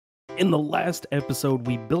In the last episode,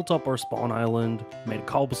 we built up our spawn island, made a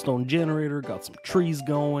cobblestone generator, got some trees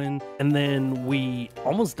going, and then we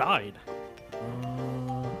almost died.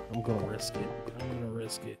 I'm gonna risk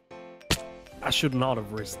it. I should not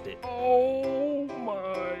have risked it. Oh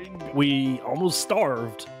my God. We almost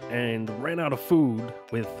starved and ran out of food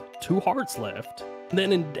with 2 hearts left. And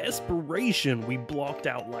then in desperation, we blocked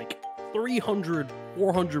out like 300,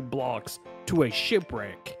 400 blocks to a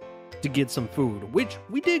shipwreck to get some food, which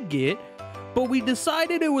we did get, but we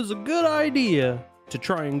decided it was a good idea to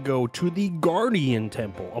try and go to the Guardian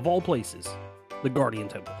Temple, of all places, the Guardian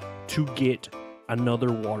Temple, to get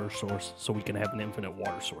another water source so we can have an infinite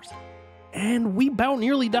water source. And we about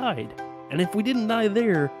nearly died. And if we didn't die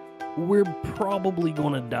there, we're probably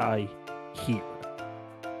gonna die here.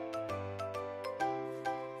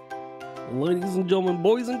 Ladies and gentlemen,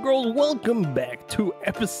 boys and girls, welcome back to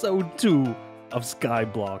episode 2 of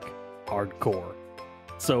Skyblock Hardcore.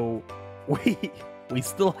 So we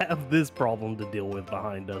still have this problem to deal with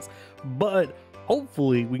behind us, but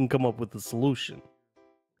hopefully we can come up with a solution.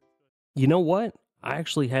 You know what? I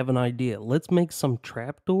actually have an idea. Let's make some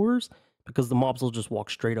trapdoors because the mobs will just walk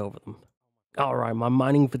straight over them. All right, my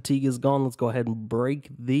mining fatigue is gone. Let's go ahead and break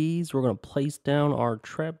these. We're going to place down our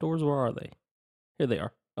trapdoors. Where are they? Here they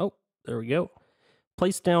are. Oh, there we go.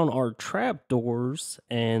 Place down our trapdoors,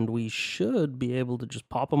 and we should be able to just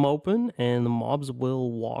pop them open, and the mobs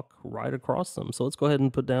will walk right across them. So let's go ahead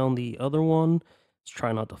and put down the other one. Let's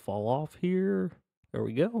try not to fall off here. There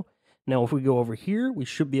we go. Now, if we go over here, we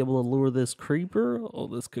should be able to lure this creeper. Oh,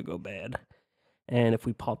 this could go bad. And if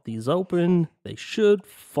we pop these open, they should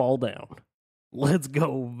fall down. Let's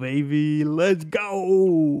go, baby. Let's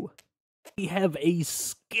go. We have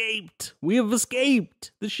escaped. We have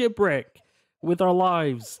escaped the shipwreck with our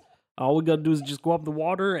lives. All we gotta do is just go up the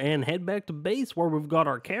water and head back to base where we've got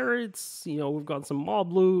our carrots. You know, we've got some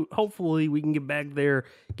mob loot. Hopefully we can get back there,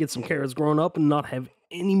 get some carrots grown up, and not have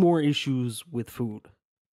any more issues with food.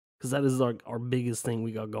 Because that is our biggest thing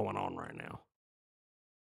we got going on right now.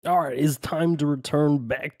 Alright, it's time to return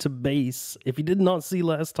back to base. If you did not see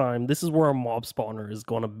last time, this is where our mob spawner is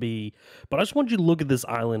going to be. But I just want you to look at this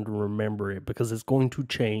island and remember it, because it's going to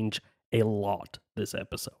change a lot this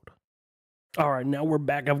episode. Alright, now we're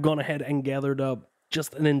back. I've gone ahead and gathered up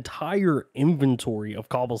just an entire inventory of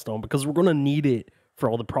cobblestone because we're going to need it for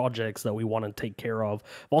all the projects that we want to take care of.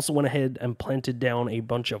 I've also went ahead and planted down a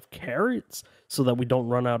bunch of carrots so that we don't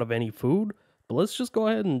run out of any food. But let's just go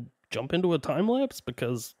ahead and jump into a time lapse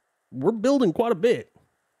because we're building quite a bit.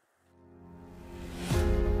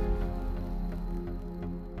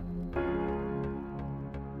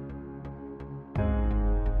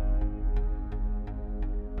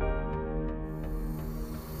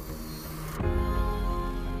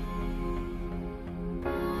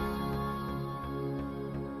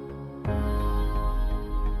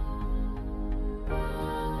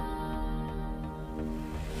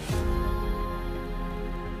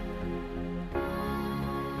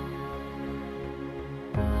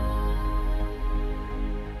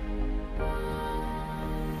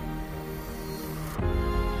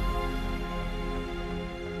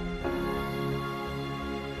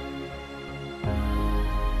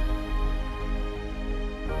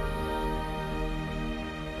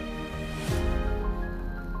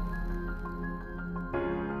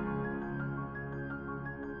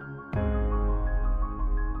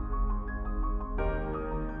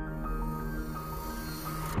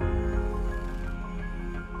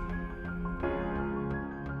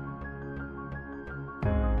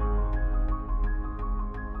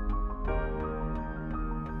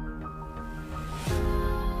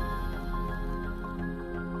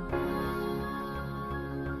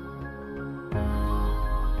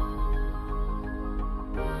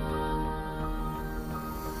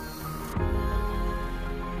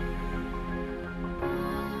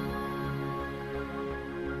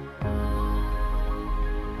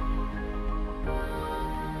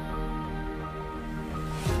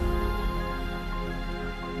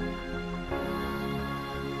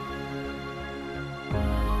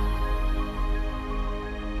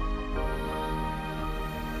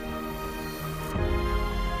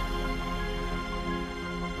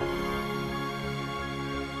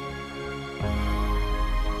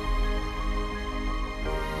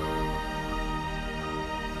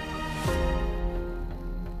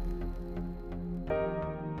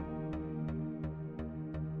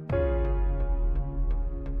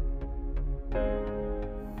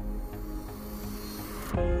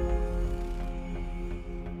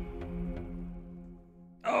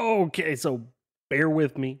 Okay, so bear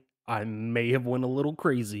with me. I may have went a little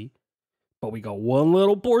crazy, but we got one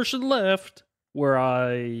little portion left. where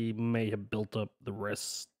I may have built up the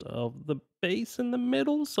rest of the base in the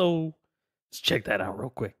middle. So let's check that out real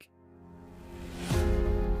quick.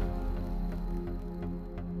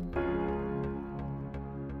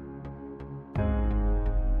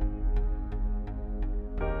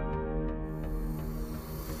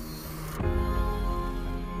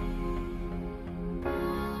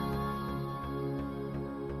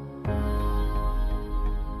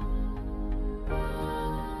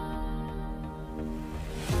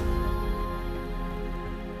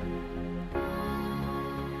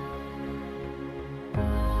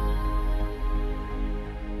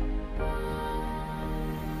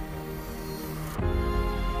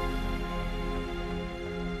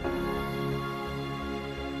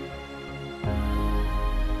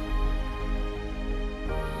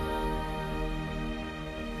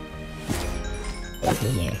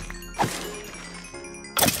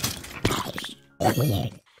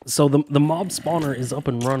 So the mob spawner is up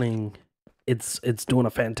and running. It's doing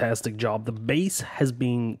a fantastic job. The base has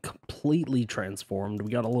been completely transformed.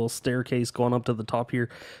 We got a little staircase going up to the top here,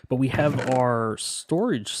 but we have our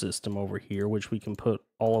storage system over here, which we can put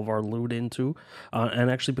all of our loot into.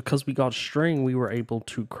 And actually, because we got string, we were able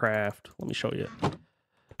to craft. Let me show you.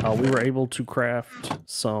 We were able to craft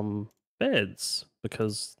some beds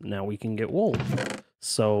because now we can get wool.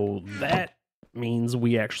 So that means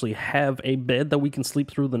we actually have a bed that we can sleep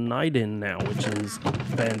through the night in now, which is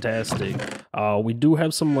fantastic. We do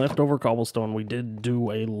have some leftover cobblestone. We did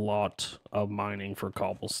do a lot of mining for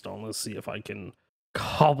cobblestone. Let's see if I can...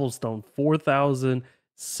 Cobblestone,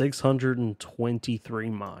 4,623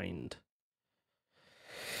 mined.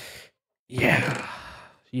 Yeah.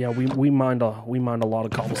 Yeah, we mined a lot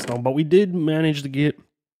of cobblestone, but we did manage to get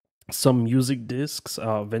some music discs.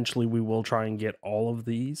 Eventually we will try and get all of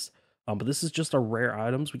these. But this is just our rare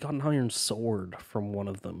items. We got an iron sword from one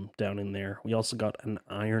of them down in there. We also got an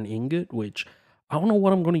iron ingot, which I don't know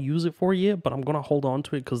what I'm going to use it for yet, but I'm going to hold on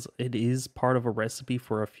to it because it is part of a recipe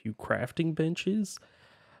for a few crafting benches.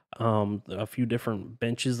 A few different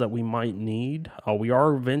benches that we might need. We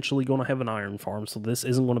are eventually going to have an iron farm, so this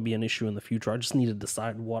isn't going to be an issue in the future. I just need to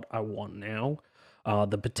decide what I want now.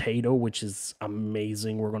 The potato, which is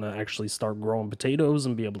amazing. We're going to actually start growing potatoes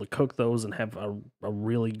and be able to cook those and have a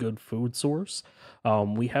really good food source.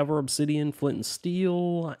 We have our obsidian, flint and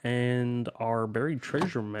steel, and our buried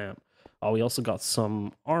treasure map. We also got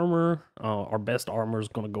some armor. Our best armor is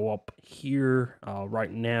going to go up here.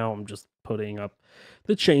 Right now, I'm just putting up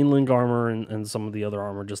the chain link armor and some of the other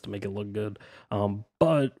armor just to make it look good.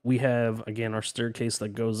 But we have, again, our staircase that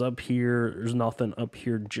goes up here. There's nothing up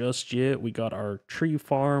here just yet. We got our tree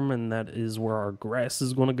farm, and that is where our grass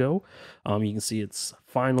is going to go. You can see it's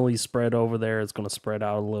finally spread over there. It's going to spread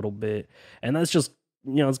out a little bit. And that's just,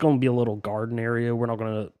 you know, it's going to be a little garden area. We're not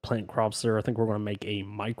going to plant crops there. I think we're going to make a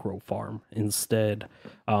micro farm instead.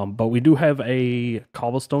 But we do have a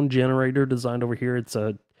cobblestone generator designed over here. It's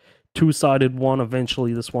a two-sided one.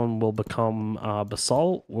 Eventually this one will become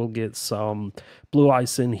basalt. We'll get some blue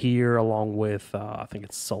ice in here along with I think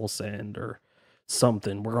it's soul sand or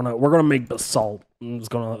something. We're gonna make basalt. It's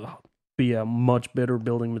gonna be a much better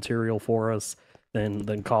building material for us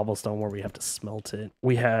than cobblestone, where we have to smelt it.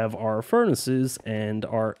 We have our furnaces and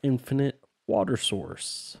our infinite water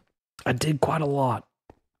source. I did quite a lot.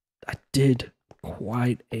 I did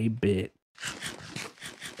quite a bit.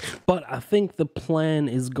 But I think the plan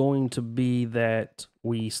is going to be that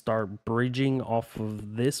we start bridging off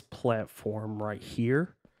of this platform right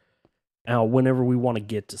here whenever we want to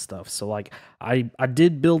get to stuff. So like I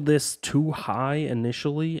did build this too high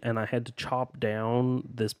initially, and I had to chop down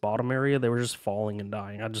this bottom area. They were just falling and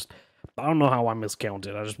dying. I don't know how I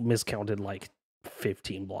miscounted. I just miscounted like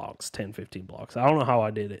 15 blocks, 10, 15 blocks. I don't know how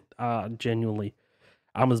I did it. Genuinely,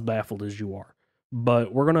 I'm as baffled as you are.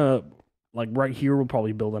 But we're gonna... Like right here, we'll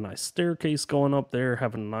probably build a nice staircase going up there,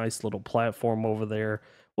 have a nice little platform over there.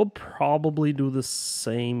 We'll probably do the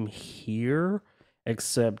same here,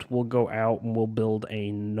 except we'll go out and we'll build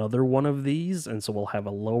another one of these. And so we'll have a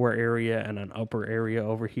lower area and an upper area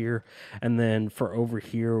over here. And then for over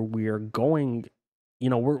here, we are going, you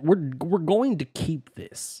know, we're going to keep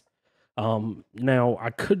this. Now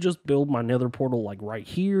I could just build my nether portal like right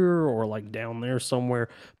here or like down there somewhere,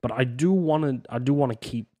 but I do want to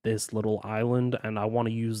keep this little island, and I want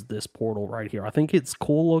to use this portal right here. I think it's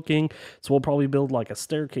cool looking, so we'll probably build like a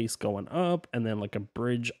staircase going up and then like a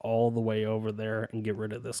bridge all the way over there and get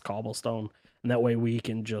rid of this cobblestone. And that way we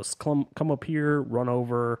can just come up here, run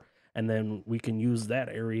over, and then we can use that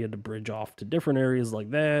area to bridge off to different areas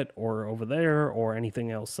like that or over there or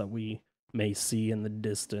anything else that we may see in the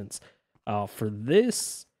distance. For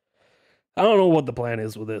this, I don't know what the plan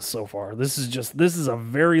is with this so far. This is a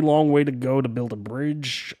very long way to go to build a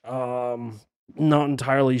bridge. Not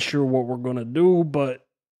entirely sure what we're gonna do, but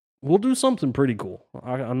we'll do something pretty cool.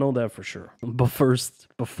 I know that for sure. But first,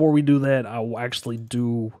 before we do that, I want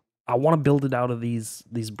to build it out of these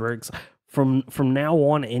bricks. From now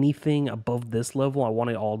on, anything above this level, I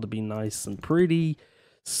want it all to be nice and pretty.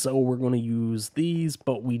 So we're going to use these,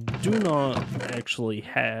 but we do not actually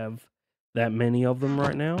have that many of them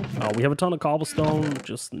right now. We have a ton of cobblestone,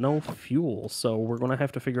 just no fuel. So we're going to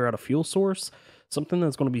have to figure out a fuel source, something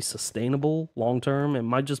that's going to be sustainable long term. It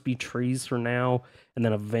might just be trees for now, and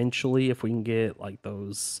then eventually, if we can get like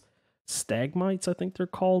those stagmites, I think they're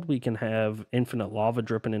called, we can have infinite lava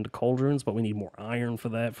dripping into cauldrons, but we need more iron for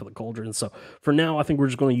that, for the cauldrons. So for now, I think we're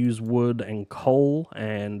just going to use wood and coal,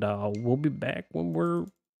 and we'll be back when we're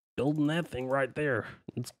building that thing right there.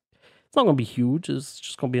 It's not going to be huge. It's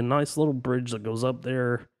just going to be a nice little bridge that goes up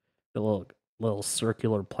there, a little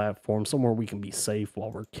circular platform, somewhere we can be safe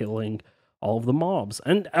while we're killing all of the mobs.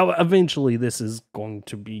 And eventually this is going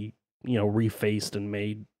to be, refaced and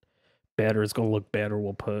made better. It's going to look better.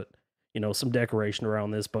 We'll put, some decoration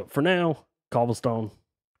around this. But for now, cobblestone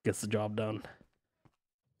gets the job done.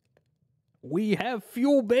 We have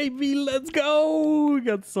fuel, baby. Let's go. We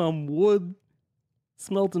got some wood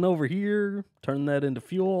smelting over here, turn that into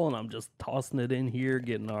fuel, and I'm just tossing it in here,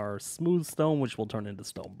 getting our smooth stone, which will turn into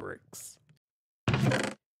stone bricks.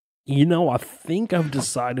 I think I've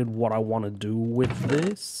decided what I want to do with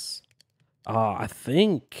this. I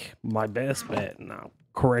think my best bet, now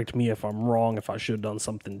correct me if I'm wrong, if I should have done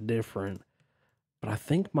something different, but I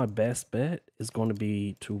think my best bet is going to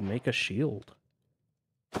be to make a shield.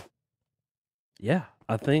 Yeah,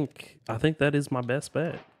 I think that is my best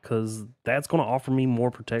bet, because that's going to offer me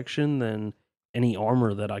more protection than any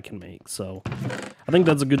armor that I can make. So I think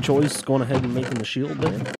that's a good choice, going ahead and making the shield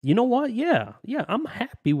there. You know what? Yeah, I'm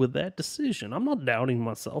happy with that decision. I'm not doubting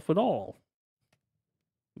myself at all.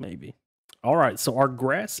 Maybe. All right, so our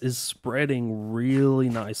grass is spreading really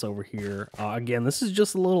nice over here. Again, this is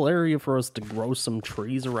just a little area for us to grow some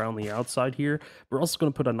trees around the outside here. We're also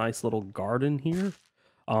going to put a nice little garden here.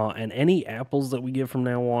 And any apples that we get from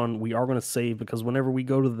now on, we are going to save, because whenever we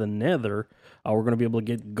go to the nether, we're going to be able to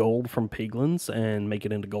get gold from piglins and make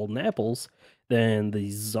it into golden apples. Then the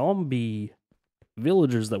zombie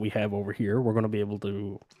villagers that we have over here, we're going to be able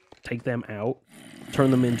to take them out,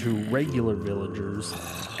 turn them into regular villagers,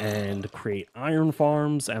 and create iron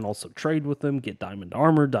farms, and also trade with them, get diamond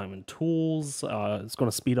armor, diamond tools. It's going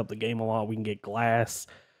to speed up the game a lot. We can get glass.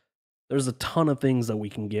 There's a ton of things that we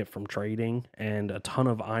can get from trading, and a ton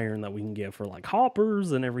of iron that we can get for like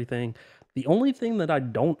hoppers and everything. The only thing that I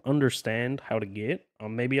don't understand how to get,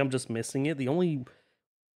 maybe I'm just missing it, the only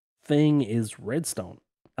thing is redstone.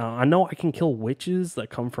 I know I can kill witches that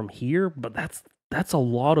come from here, but that's a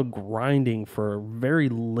lot of grinding for a very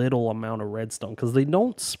little amount of redstone, because they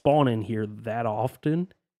don't spawn in here that often.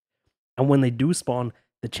 And when they do spawn,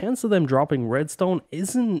 the chance of them dropping redstone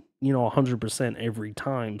isn't, 100% every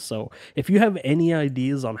time. So if you have any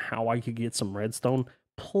ideas on how I could get some redstone,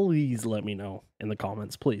 please let me know in the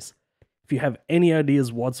comments, please. If you have any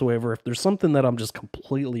ideas whatsoever, if there's something that I'm just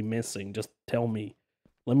completely missing, just tell me.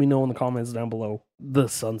 Let me know in the comments down below. The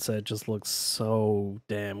sunset just looks so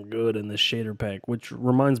damn good in this shader pack, which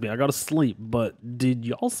reminds me, I gotta sleep, but did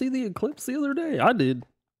y'all see the eclipse the other day? I did.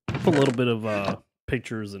 Put a little bit of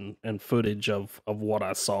pictures and footage of what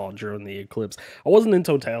I saw during the eclipse. I wasn't in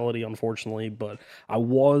totality, unfortunately, but I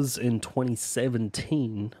was in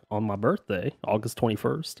 2017 on my birthday, August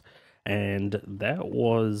 21st, and that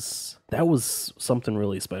was something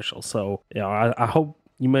really special. So yeah, I hope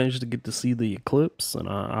you managed to get to see the eclipse, and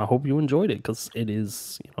I hope you enjoyed it, because it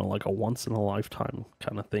is, like a once in a lifetime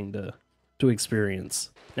kind of thing to experience.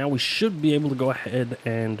 Now we should be able to go ahead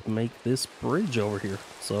and make this bridge over here.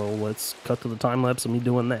 So let's cut to the time lapse of me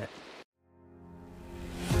doing that.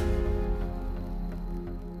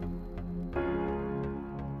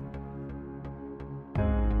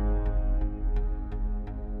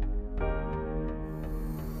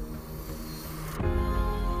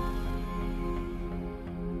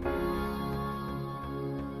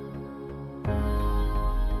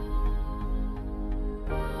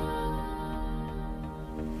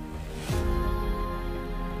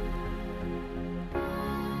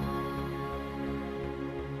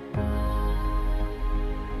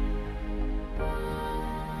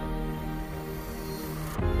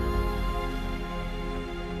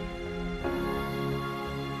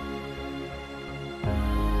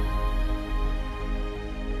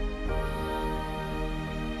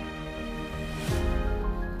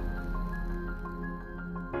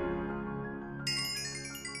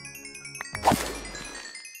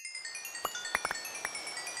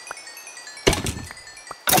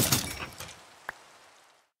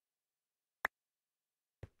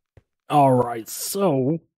 Alright,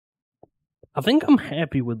 so I think I'm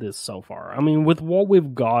happy with this so far. I mean, with what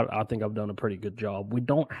we've got, I think I've done a pretty good job. We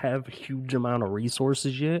don't have a huge amount of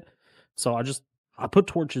resources yet, so I put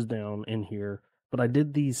torches down in here, but I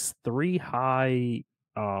did these 3 high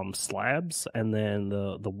slabs and then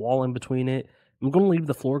the wall in between it. I'm gonna leave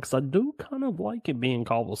the floor because I do kind of like it being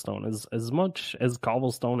cobblestone. As much as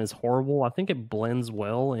cobblestone is horrible, I think it blends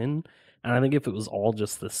well in. And I think if it was all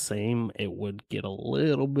just the same, it would get a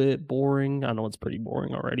little bit boring. I know it's pretty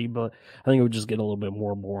boring already, but I think it would just get a little bit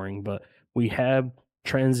more boring. But we have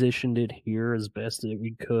transitioned it here as best as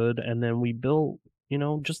we could, and then we built,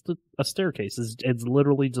 just a staircase. It's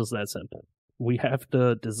literally just that simple. We have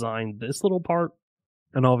to design this little part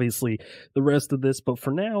and obviously the rest of this, but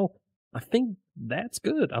for now, I think that's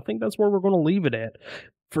good. I think that's where we're going to leave it at.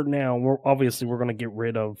 For now, we're going to get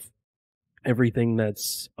rid of everything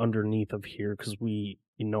that's underneath of here because we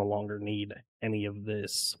no longer need any of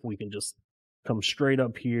this. We can just come straight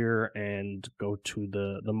up here and go to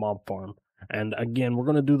the mob farm. And again, we're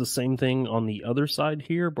going to do the same thing on the other side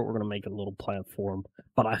here, but we're going to make a little platform.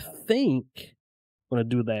 But I think I'm going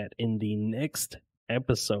to do that in the next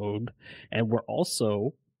episode. And we're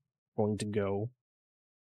also going to go.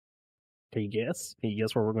 Can you guess? Can you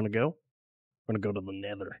guess where we're going to go? We're going to go to the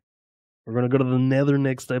nether. We're going to go to the nether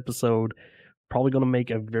next episode. Probably going to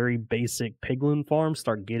make a very basic piglin farm,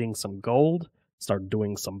 start getting some gold, start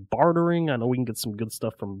doing some bartering. I know we can get some good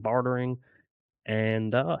stuff from bartering.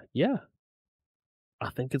 And yeah,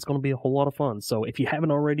 I think it's going to be a whole lot of fun. So if you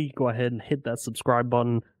haven't already, go ahead and hit that subscribe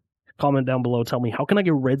button. Comment down below. Tell me, how can I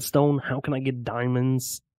get redstone? How can I get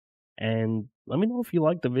diamonds? And let me know if you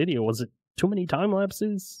liked the video. Was it too many time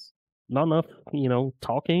lapses? Not enough,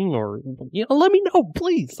 talking? Or, let me know,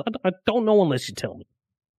 please. I don't know unless you tell me.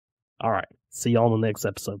 All right. See y'all in the next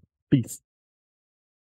episode. Peace.